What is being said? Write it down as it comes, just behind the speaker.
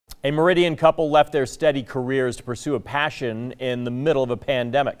A Meridian couple left their steady careers to pursue a passion in the middle of a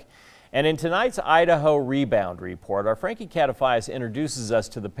pandemic. And in tonight's Idaho Rebound Report, our Frankie Cataphias introduces us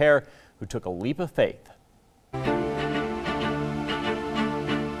to the pair who took a leap of faith.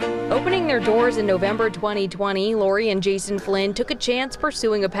 Opening their doors in November 2020, Lori and Jason Flynn took a chance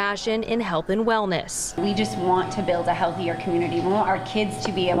pursuing a passion in health and wellness. We just want to build a healthier community. We want our kids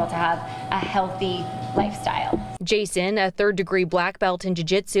to be able to have a healthy lifestyle. Jason, a third-degree black belt in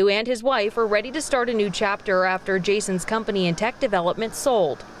jiu-jitsu, and his wife are ready to start a new chapter after Jason's company in tech development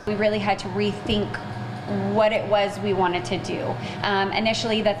sold. We really had to rethink what it was we wanted to do.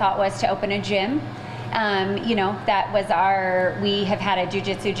 Initially, the thought was to open a gym. That was we have had a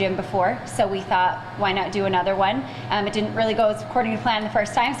jiu-jitsu gym before, so we thought, why not do another one? It didn't really go according to plan the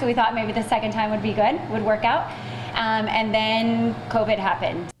first time, so we thought maybe the second time would be good, would work out. And then COVID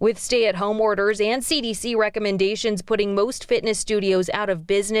happened. With stay-at-home orders and CDC recommendations putting most fitness studios out of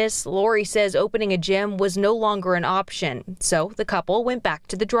business, Lori says opening a gym was no longer an option. So the couple went back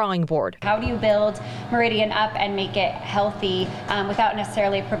to the drawing board. How do you build Meridian up and make it healthy without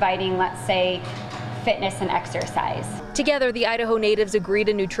necessarily providing, let's say, fitness and exercise? Together, the Idaho natives agreed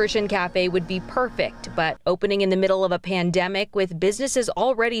a nutrition cafe would be perfect, but opening in the middle of a pandemic with businesses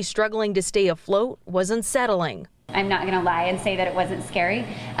already struggling to stay afloat was unsettling. I'm not going to lie and say that it wasn't scary.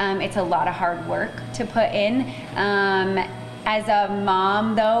 It's a lot of hard work to put in. As a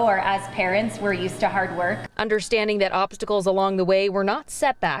mom, though, or as parents, we're used to hard work. Understanding that obstacles along the way were not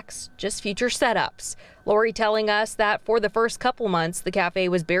setbacks, just future setups. Lori telling us that for the first couple months, the cafe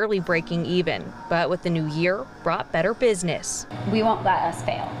was barely breaking even, but with the new year brought better business. We won't let us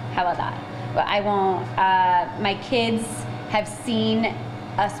fail. How about that? But I won't. My kids have seen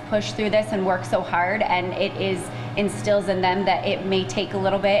us push through this and work so hard, and it instills in them that it may take a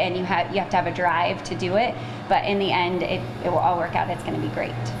little bit, and you have to have a drive to do it. But in the end, it will all work out. It's going to be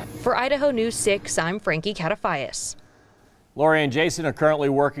great. For Idaho News 6, I'm Frankie Cataphias. Lori and Jason are currently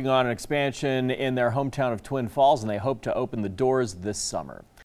working on an expansion in their hometown of Twin Falls, and they hope to open the doors this summer.